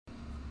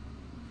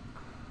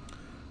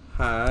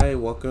Hi,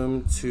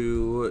 welcome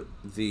to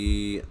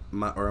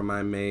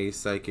my May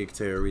Psychic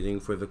Tarot reading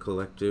for the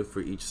collective for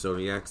each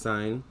zodiac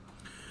sign.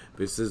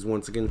 This is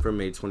once again for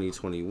May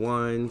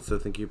 2021, so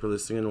thank you for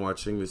listening and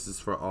watching. This is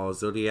for all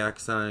zodiac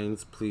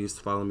signs. Please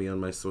follow me on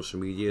my social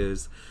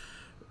medias: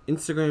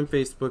 Instagram,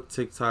 Facebook,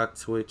 TikTok,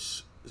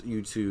 Twitch,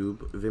 YouTube,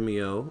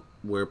 Vimeo,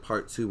 where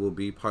part 2 will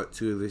be. Part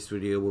 2 of this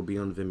video will be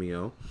on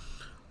Vimeo.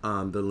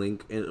 The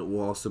link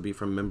will also be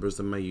from members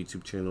of my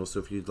YouTube channel. So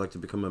if you'd like to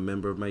become a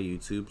member of my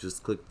YouTube,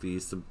 just click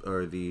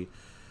the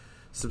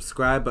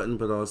subscribe button,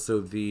 but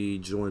also the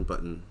join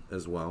button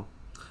as well.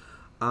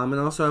 And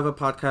also I have a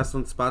podcast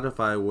on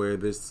Spotify where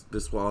this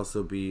will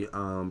also be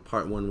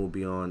part 1 will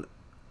be on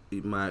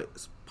my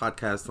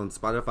podcast on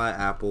Spotify,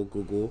 Apple,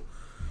 Google,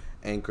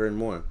 Anchor, and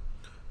more.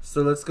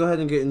 So let's go ahead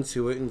and get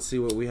into it and see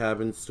what we have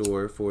in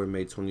store for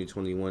May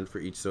 2021 for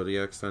each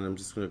zodiac sign. I'm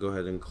just going to go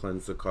ahead and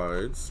cleanse the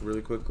cards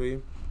really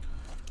quickly.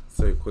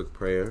 Say a quick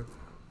prayer.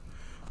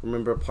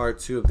 Remember, part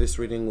 2 of this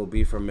reading will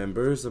be for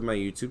members of my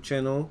YouTube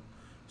channel.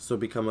 So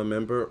become a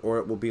member, or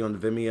it will be on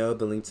Vimeo.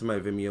 The link to my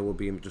Vimeo will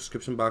be in the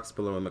description box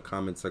below in the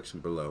comment section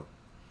below.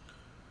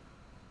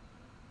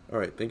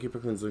 Alright, thank you for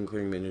cleansing and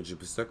clearing the energy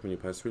stuck when you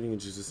pass reading. In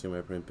Jesus' name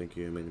I pray and thank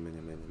you. Amen, amen,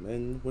 amen,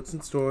 amen. What's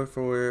in store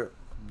for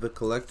the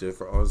collective,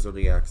 for all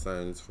zodiac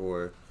signs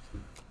for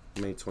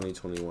May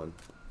 2021?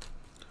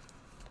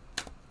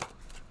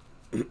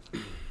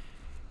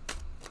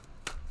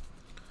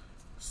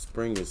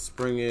 Spring is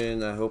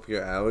springing. I hope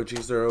your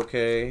allergies are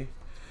okay.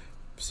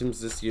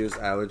 Seems this year's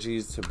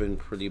allergies have been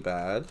pretty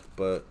bad,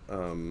 but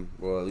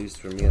well, at least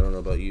for me, I don't know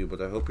about you,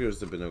 but I hope yours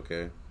have been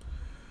okay.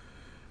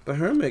 The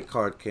Hermit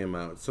card came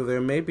out, so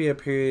there may be a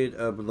period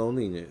of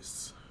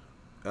loneliness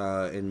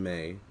in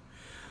May.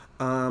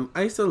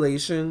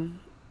 Isolation,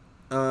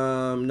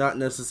 not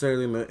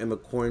necessarily in the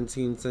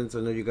quarantine sense.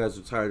 I know you guys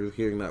are tired of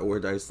hearing that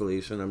word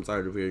isolation. I'm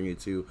tired of hearing it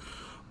too.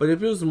 But it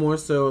feels more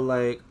so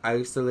like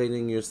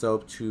isolating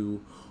yourself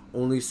to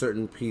only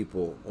certain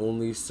people,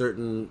 only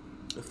certain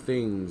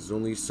things,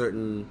 only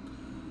certain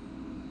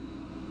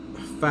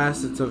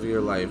facets of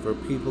your life or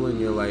people in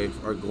your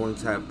life are going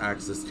to have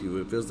access to you.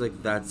 It feels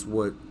like that's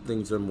what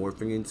things are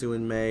morphing into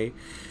in May.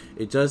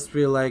 It does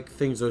feel like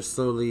things are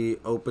slowly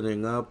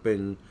opening up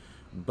and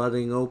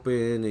budding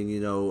open,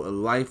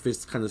 and life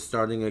is kind of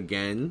starting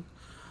again.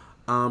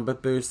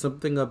 But there's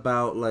something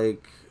about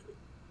like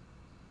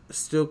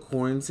still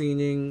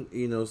quarantining,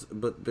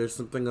 but there's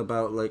something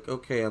about like,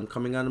 okay, I'm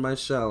coming out of my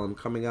shell. I'm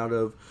coming out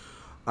of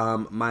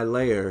my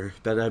lair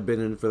that I've been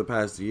in for the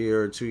past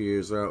year or 2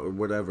 years or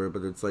whatever.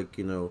 But it's like,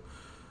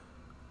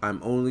 I'm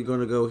only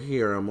going to go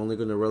here. I'm only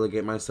going to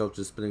relegate myself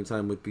to spending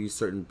time with these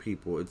certain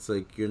people. It's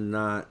like you're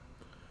not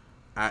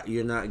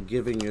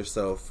giving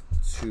yourself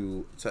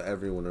to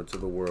everyone or to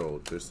the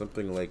world. There's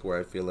something like where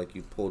I feel like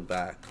you pulled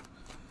back,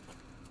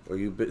 or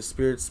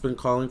Spirit's been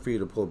calling for you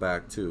to pull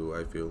back too,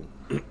 I feel.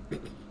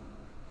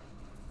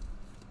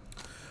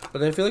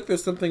 But I feel like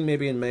there's something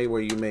maybe in May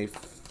where you may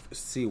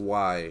see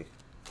why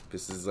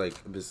this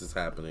is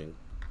happening.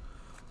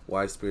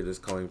 Why Spirit is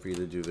calling for you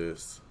to do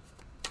this.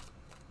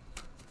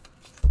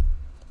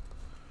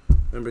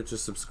 Remember to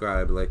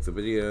subscribe, like the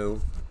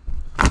video,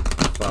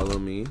 follow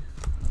me.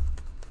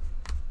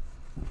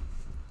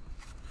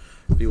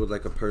 If you would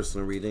like a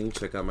personal reading,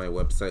 check out my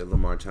website,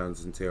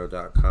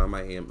 LamarTownsendTarot.com.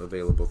 I am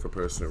available for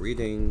personal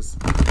readings.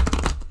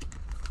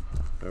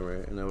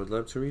 Alright, and I would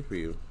love to read for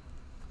you.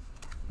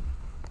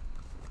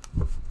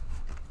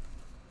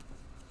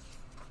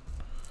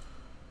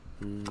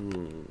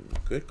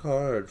 Good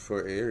card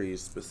for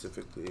Aries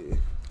specifically.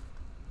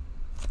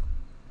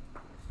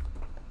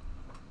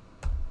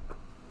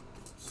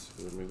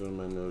 So let me go to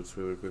my notes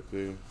really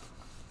quickly.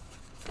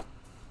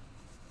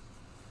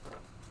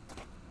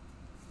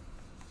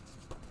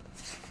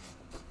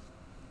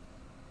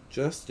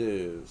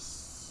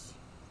 Justice.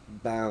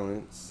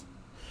 Balance.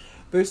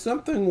 There's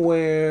something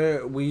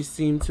where we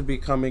seem to be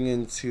coming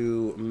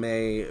into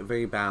May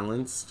very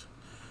balanced.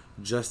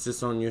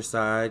 Justice on your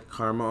side,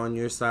 karma on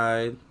your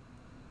side.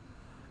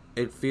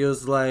 It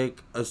feels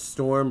like a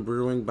storm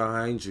brewing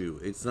behind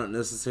you. It's not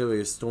necessarily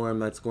a storm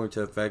that's going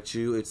to affect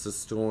you. It's a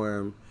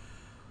storm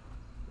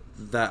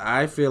that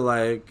I feel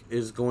like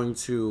is going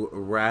to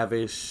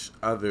ravish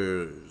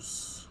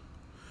others.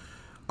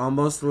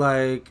 Almost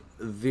like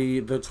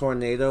the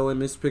tornado in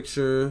this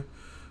picture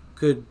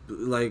could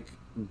like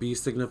be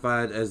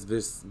signified as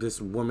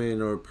this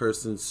woman or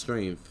person's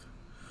strength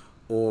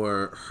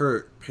or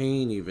hurt,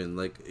 pain even.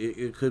 Like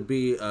it could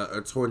be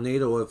a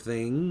tornado of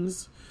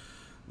things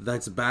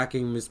that's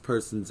backing this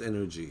person's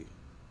energy.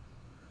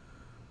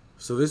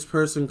 So this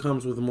person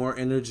comes with more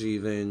energy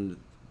than,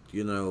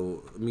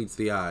 meets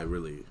the eye,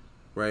 really.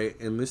 Right?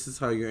 And this is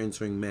how you're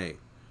entering May.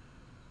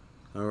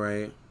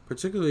 Alright?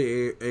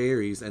 Particularly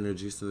Aries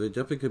energy. So there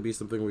definitely could be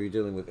something where you're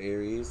dealing with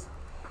Aries.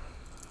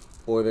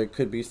 Or there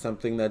could be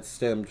something that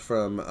stemmed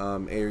from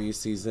Aries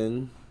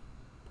season.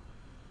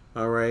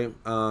 Alright?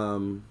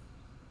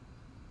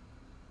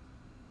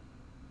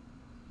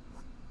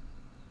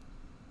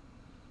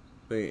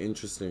 Very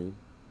interesting.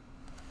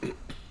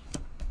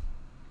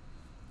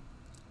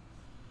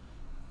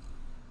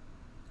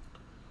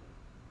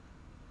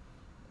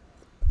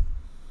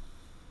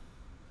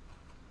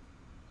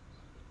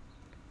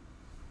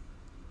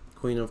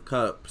 Queen of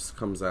Cups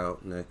comes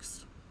out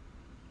next.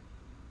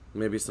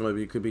 Maybe some of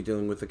you could be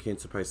dealing with a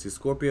Cancer, Pisces,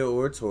 Scorpio,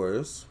 or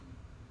Taurus.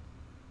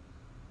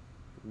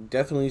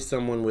 Definitely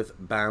someone with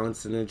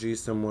balanced energy,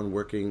 someone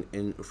working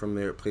in from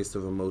their place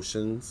of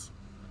emotions.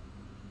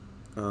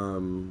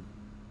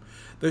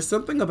 There's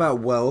something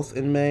about wealth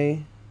in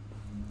May.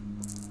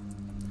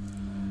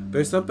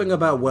 There's something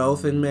about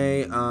wealth in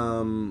May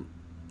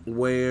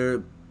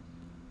where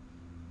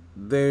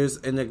there's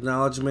an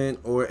acknowledgement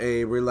or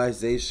a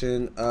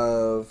realization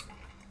of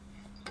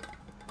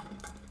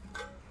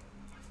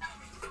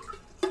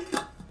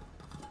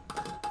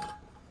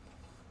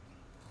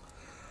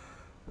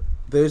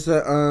there's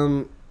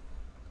a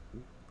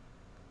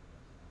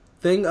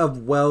thing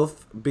of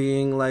wealth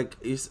being like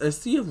a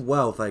sea of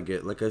wealth. I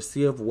get like a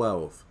sea of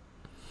wealth,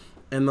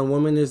 and the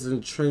woman is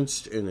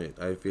entrenched in it.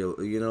 I feel,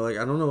 like,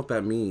 I don't know what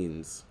that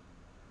means.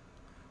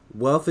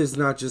 Wealth is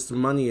not just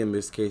money in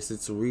this case.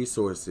 It's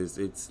resources.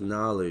 It's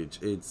knowledge.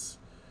 It's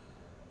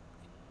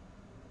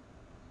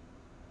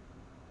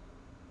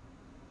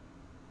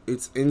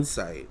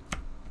insight,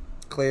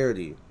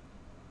 clarity.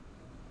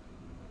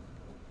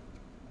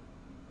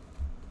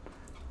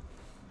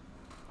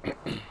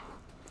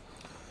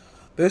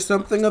 There's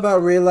something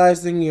about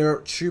realizing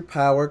your true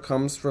power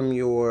comes from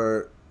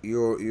your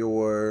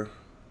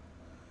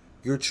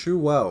true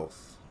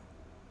wealth.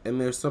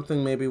 And there's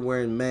something maybe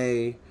where in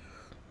May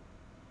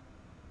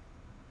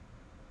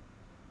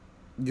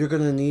you're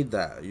going to need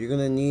that. You're going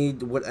to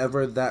need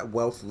whatever that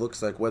wealth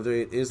looks like, whether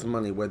it is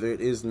money, whether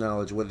it is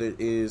knowledge, whether it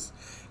is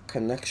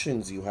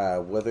connections you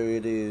have, whether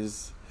it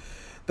is...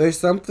 There's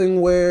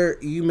something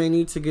where you may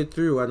need to get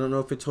through. I don't know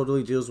if it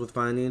totally deals with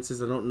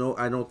finances. I don't know.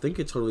 I don't think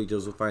it totally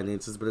deals with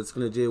finances, but it's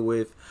going to deal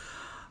with...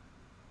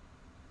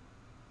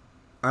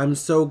 I'm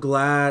so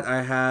glad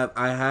I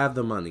have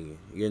the money,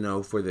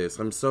 for this.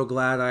 I'm so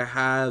glad I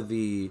have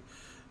the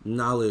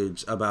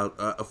knowledge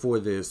about for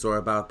this or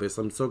about this.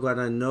 I'm so glad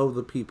I know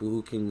the people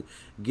who can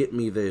get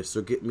me this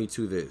or get me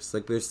to this.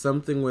 Like, there's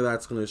something where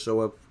that's going to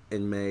show up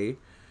in May.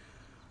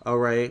 All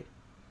right.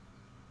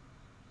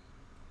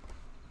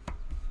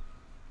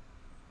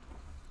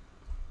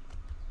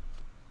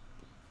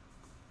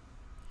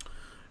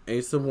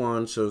 Ace of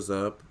Wands shows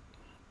up.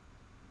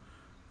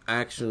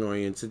 Action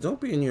oriented. Don't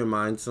be in your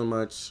mind so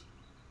much,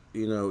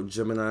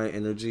 Gemini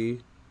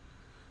energy.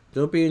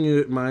 Don't be in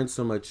your mind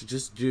so much.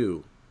 Just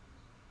do.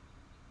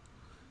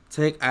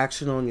 Take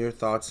action on your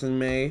thoughts in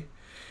May.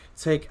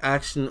 Take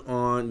action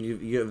on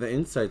the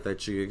insight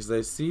that you get. Because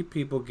I see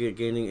people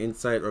gaining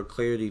insight or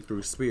clarity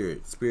through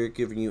spirit. Spirit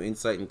giving you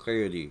insight and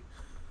clarity.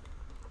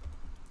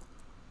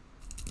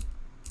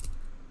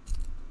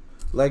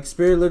 Like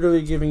spirit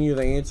literally giving you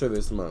the answer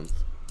this month.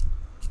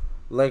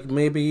 Like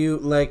maybe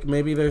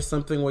there's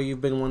something where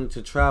you've been wanting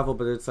to travel,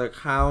 but it's like,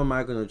 how am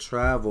I going to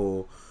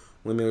travel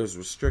when there's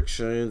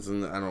restrictions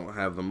and I don't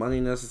have the money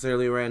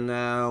necessarily right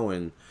now,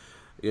 and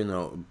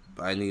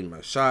I need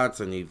my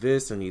shots, I need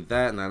this, I need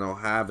that, and I don't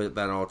have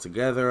that all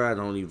together. I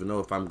don't even know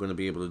if I'm going to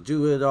be able to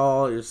do it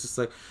all. It's just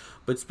like,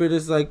 but spirit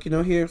is like,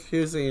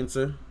 here's the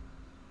answer.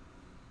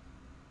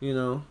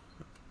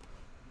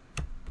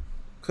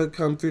 Could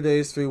come 3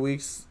 days, 3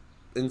 weeks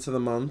into the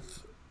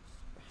month.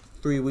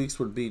 3 weeks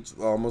would be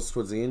almost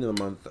towards the end of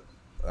the month,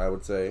 I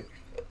would say.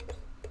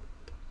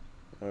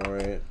 All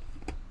right.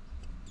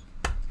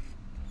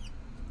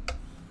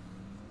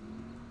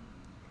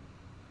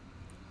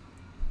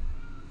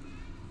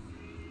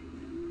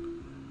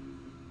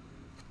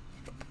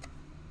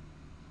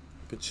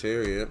 The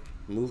Chariot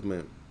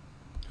movement.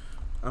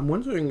 I'm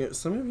wondering if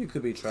some of you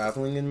could be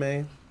traveling in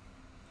May.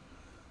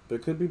 There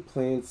could be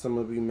plans some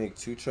of you make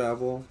to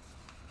travel.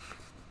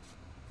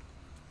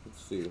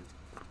 Let's see.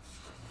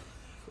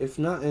 If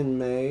not in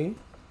May,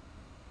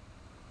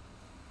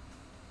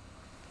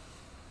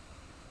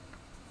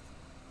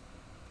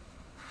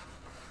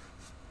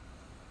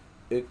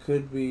 it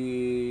could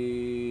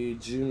be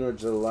June or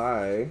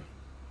July.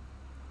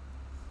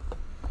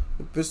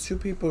 There's two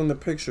people in the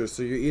picture,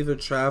 so you're either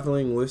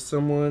traveling with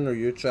someone or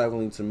you're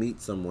traveling to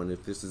meet someone,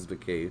 if this is the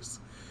case.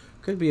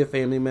 Could be a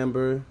family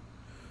member.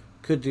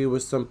 Could deal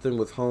with something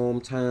with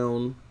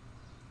hometown.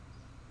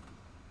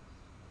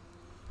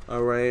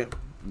 Alright.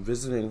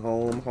 Visiting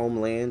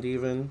homeland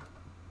even.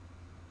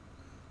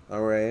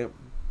 Alright.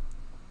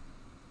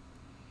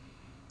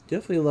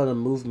 Definitely a lot of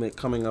movement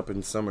coming up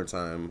in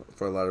summertime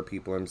for a lot of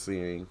people I'm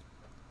seeing.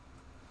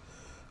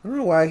 I don't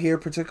know why I hear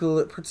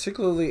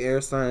particularly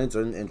air signs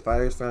and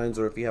fire signs,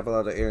 or if you have a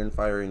lot of air and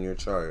fire in your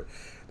chart.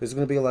 There's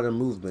going to be a lot of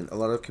movement, a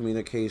lot of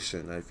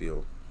communication, I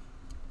feel.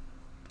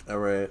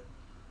 Alright.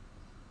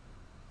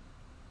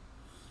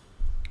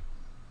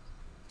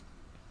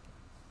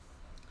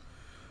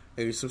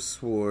 Ace of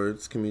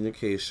Swords,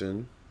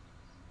 communication.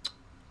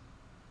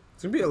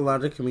 There's going to be a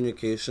lot of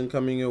communication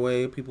coming your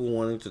way. People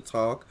wanting to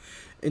talk.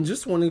 And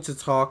just wanting to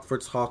talk for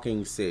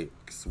talking's sake.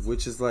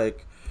 Which is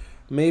like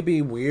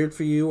maybe weird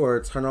for you or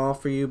a turn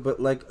off for you. But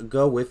like,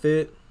 go with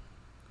it.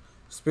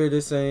 Spirit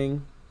is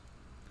saying,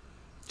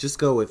 just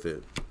go with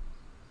it.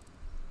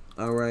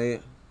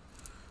 Alright?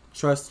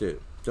 Trust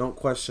it. Don't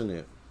question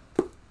it.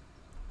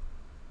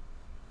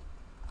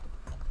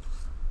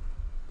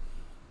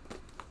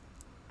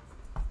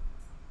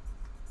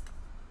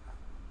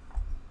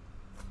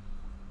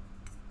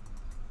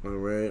 All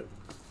right.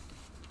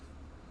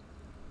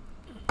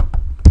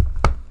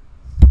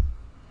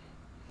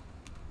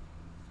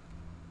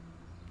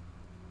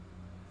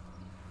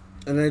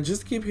 And I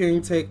just keep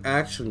hearing take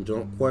action,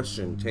 don't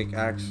question, take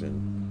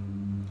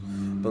action.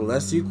 The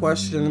less you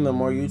question, the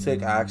more you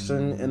take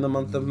action in the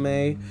month of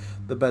May,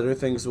 the better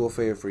things will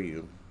fare for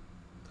you.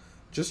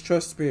 Just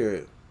trust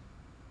spirit.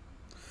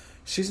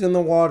 She's in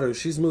the water,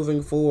 she's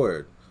moving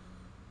forward.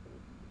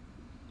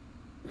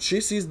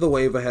 She sees the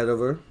wave ahead of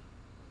her,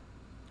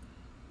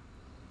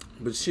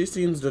 but she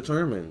seems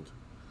determined.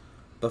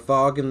 The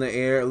fog in the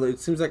air, it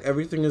seems like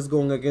everything is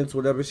going against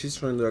whatever she's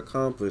trying to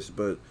accomplish,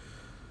 but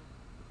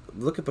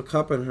look at the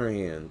cup in her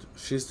hand.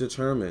 She's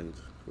determined,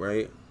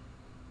 right?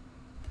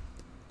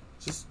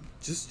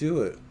 Just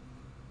do it.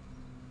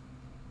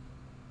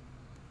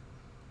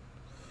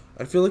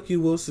 I feel like you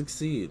will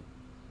succeed.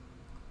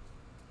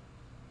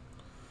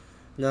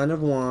 Nine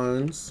of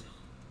Wands.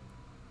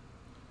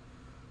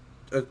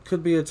 It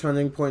could be a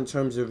turning point in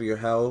terms of your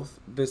health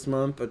this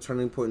month, a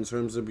turning point in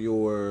terms of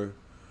your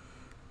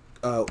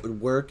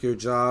work, your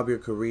job, your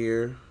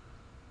career.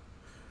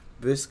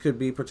 This could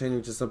be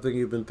pertaining to something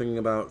you've been thinking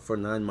about for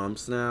 9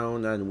 months now,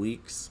 9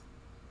 weeks.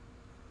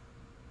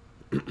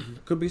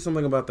 Could be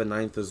something about the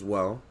 9th as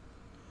well.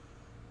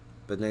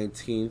 The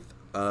 19th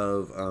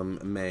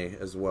of May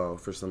as well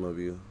for some of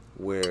you,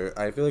 where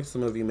I feel like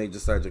some of you may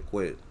decide to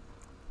quit.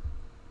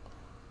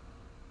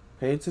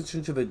 Pay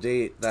attention to the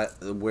date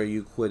that where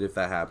you quit if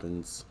that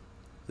happens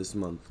this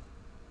month.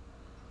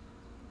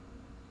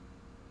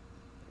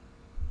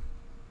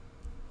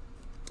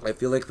 I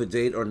feel like the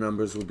date or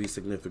numbers will be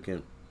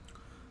significant.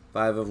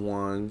 5 of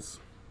Wands.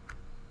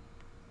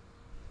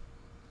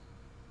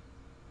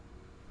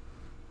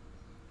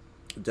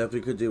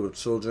 Definitely could deal with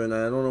children.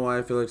 I don't know why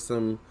I feel like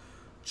some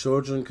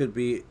children could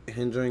be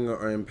hindering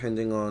or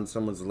impending on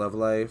someone's love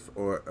life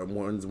or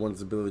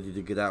one's ability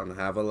to get out and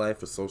have a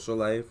life, a social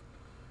life.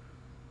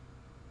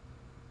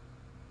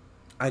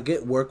 I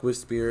get work with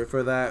spirit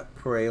for that.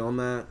 Pray on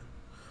that.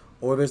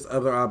 Or there's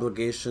other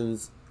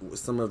obligations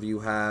some of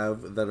you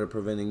have that are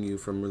preventing you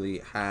from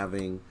really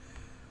having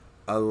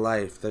a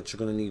life that you're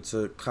going to need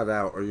to cut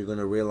out, or you're going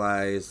to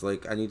realize,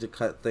 like, I need to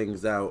cut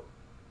things out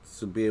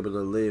to be able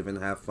to live and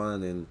have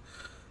fun and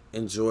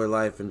enjoy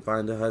life and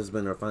find a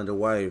husband or find a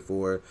wife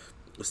or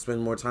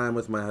spend more time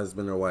with my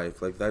husband or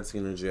wife. Like, that's the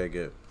energy I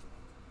get.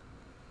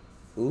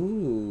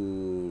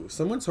 Ooh,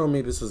 someone told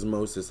me this was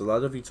Moses. A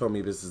lot of you told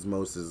me this is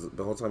Moses.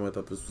 The whole time I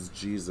thought this was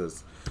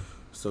Jesus.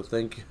 So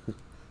thank you.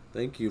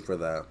 Thank you for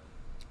that.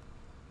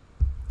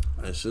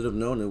 I should have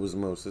known it was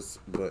Moses,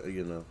 but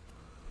you know,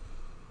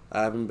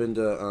 I haven't been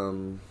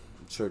to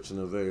church in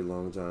a very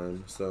long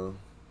time, so.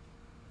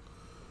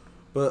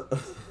 But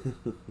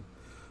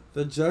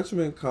the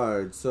Judgment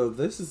card. So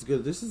this is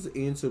good. This is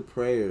answer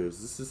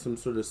prayers. This is some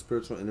sort of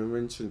spiritual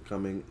intervention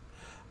coming.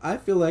 I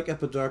feel like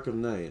at the dark of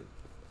night,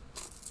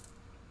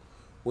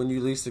 when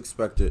you least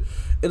expect it.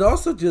 It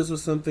also deals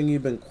with something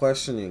you've been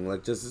questioning.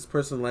 Like, does this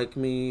person like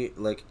me?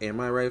 Like, am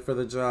I right for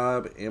the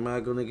job? Am I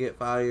going to get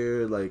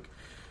fired? Like,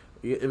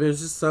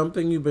 there's just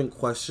something you've been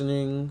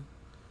questioning.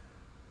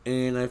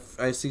 And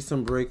I see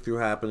some breakthrough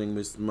happening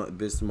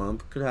this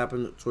month. Could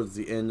happen towards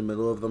the end, the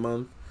middle of the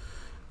month.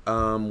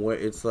 Where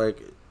it's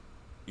like,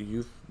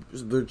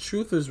 the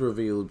truth is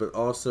revealed, but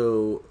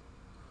also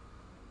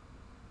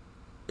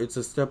it's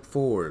a step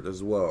forward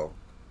as well.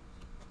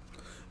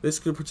 This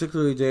could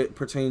particularly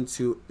pertain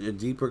to a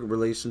deeper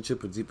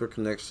relationship, a deeper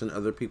connection,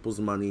 other people's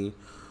money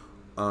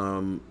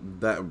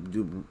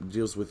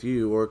deals with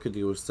you, or it could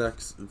deal with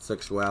sex and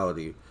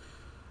sexuality.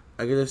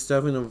 I get a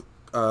 7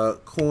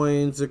 of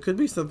coins. It could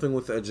be something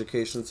with the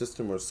education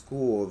system or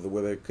school,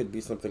 where there could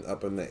be something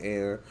up in the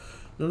air.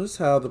 Notice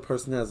how the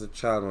person has a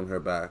child on her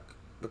back.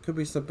 There could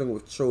be something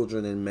with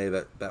children in May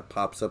that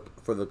pops up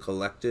for the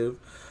collective.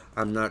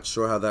 I'm not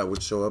sure how that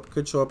would show up.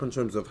 Could show up in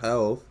terms of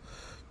health,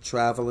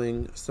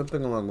 traveling,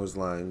 something along those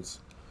lines.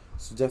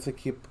 So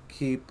definitely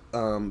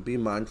be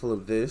mindful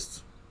of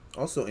this.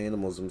 Also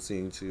animals I'm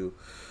seeing too.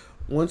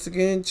 Once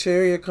again,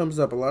 Chariot comes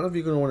up. A lot of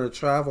you are going to want to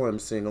travel, I'm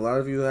seeing. A lot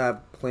of you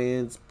have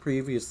plans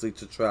previously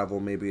to travel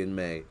maybe in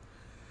May.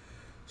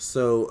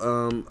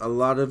 So a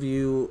lot of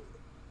you,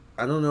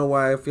 I don't know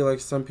why I feel like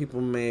some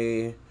people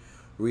may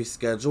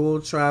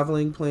reschedule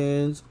traveling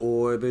plans,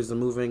 or there's a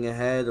moving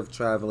ahead of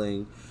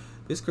traveling.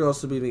 This could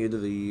also be the end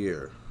of the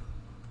year.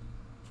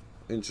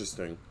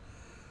 Interesting.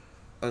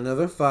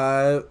 Another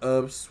 5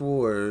 of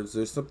Swords.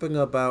 There's something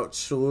about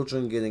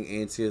children getting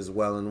antsy as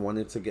well and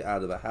wanting to get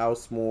out of the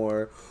house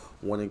more,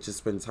 wanting to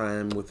spend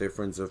time with their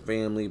friends or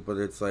family, but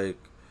it's like,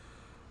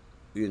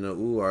 you know,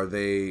 ooh, are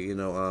they,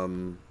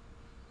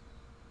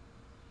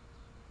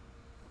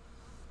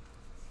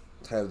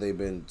 have they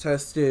been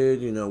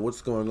tested? You know,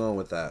 what's going on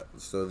with that?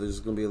 So there's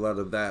going to be a lot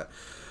of that.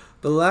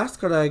 The last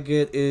card I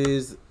get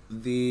is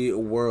the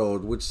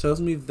World, which tells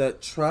me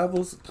that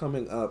travel's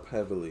coming up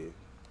heavily.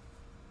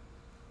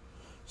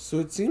 So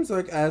it seems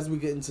like as we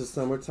get into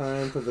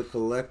summertime for the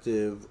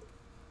collective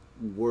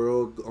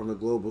world on a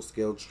global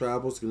scale,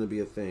 travel's going to be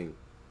a thing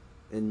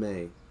in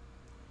May.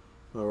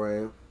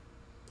 Alright?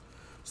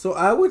 So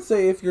I would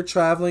say if you're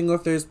traveling or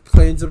if there's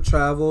plans of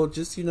travel,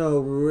 just,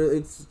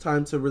 it's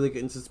time to really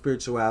get into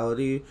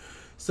spirituality.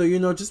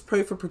 So, just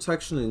pray for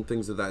protection and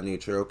things of that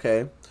nature,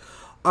 okay?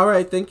 All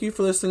right, thank you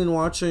for listening and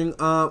watching.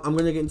 I'm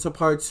going to get into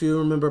part 2.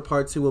 Remember,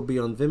 part 2 will be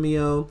on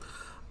Vimeo.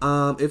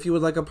 If you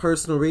would like a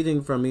personal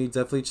reading from me,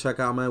 definitely check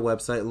out my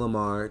website,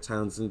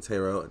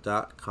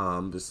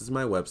 LamarTownsendTarot.com. This is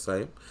my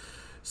website.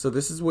 So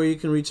this is where you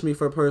can reach me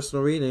for a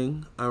personal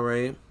reading, all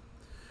right?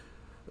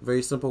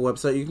 Very simple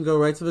website. You can go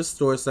right to the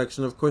store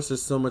section. Of course,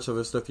 there's so much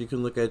other stuff you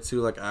can look at too,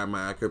 like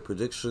my accurate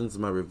predictions,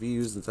 my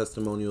reviews, and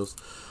testimonials.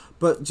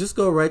 But just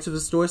go right to the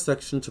store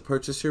section to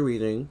purchase your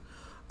reading.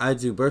 I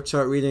do birth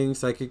chart readings,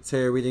 psychic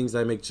tarot readings.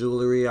 I make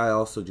jewelry. I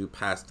also do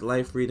past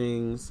life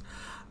readings.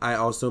 I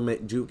also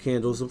do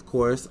candles, of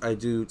course. I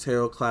do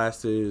tarot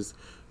classes,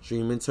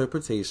 dream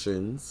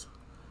interpretations.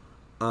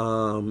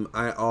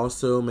 I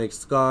also make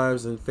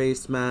scarves and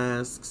face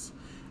masks.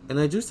 And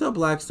I do sell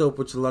black soap,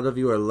 which a lot of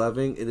you are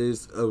loving. It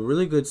is a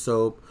really good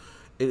soap.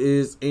 It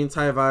is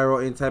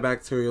antiviral,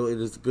 antibacterial.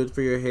 It is good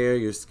for your hair,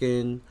 your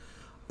skin.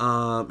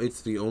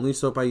 It's the only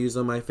soap I use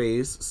on my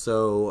face.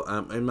 So,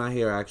 and my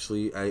hair,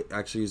 actually. I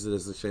actually use it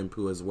as a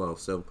shampoo as well.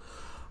 So,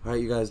 all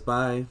right, you guys,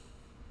 bye.